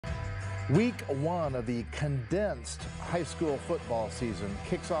Week one of the condensed high school football season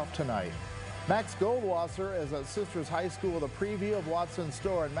kicks off tonight. Max Goldwasser is at Sisters High School with a preview of what's in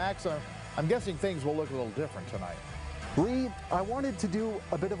store. And Max, I'm guessing things will look a little different tonight. Lee, I wanted to do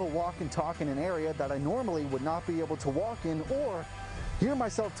a bit of a walk and talk in an area that I normally would not be able to walk in or hear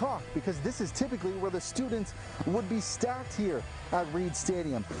myself talk, because this is typically where the students would be stacked here at Reed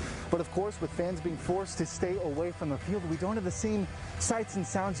Stadium. But of course, with fans being forced to stay away from the field, we don't have the same sights and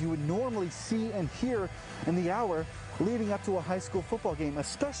sounds you would normally see and hear in the hour leading up to a high school football game,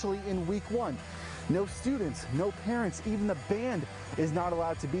 especially in week one. No students, no parents, even the band is not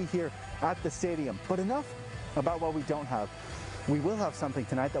allowed to be here at the stadium. But enough about what we don't have. We will have something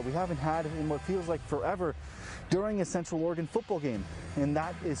tonight that we haven't had in what feels like forever during a Central Oregon football game, and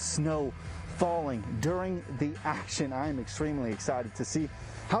that is snow falling during the action. I am extremely excited to see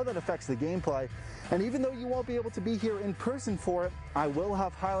how that affects the gameplay. And even though you won't be able to be here in person for it, I will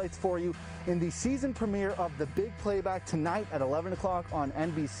have highlights for you in the season premiere of the Big Playback tonight at 11 o'clock on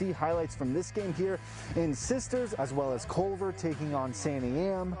NBC. Highlights from this game here in Sisters, as well as Culver taking on Sandy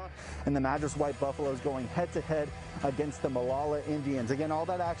Am, and the Madras White Buffaloes going head-to-head against the Malala Indians. Again, all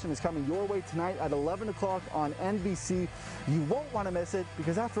that action is coming your way tonight at 11 o'clock on NBC. You won't want to miss it,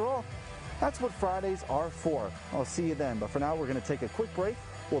 because after all, that's what Fridays are for. I'll see you then. But for now, we're going to take a quick break.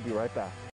 We'll be right back.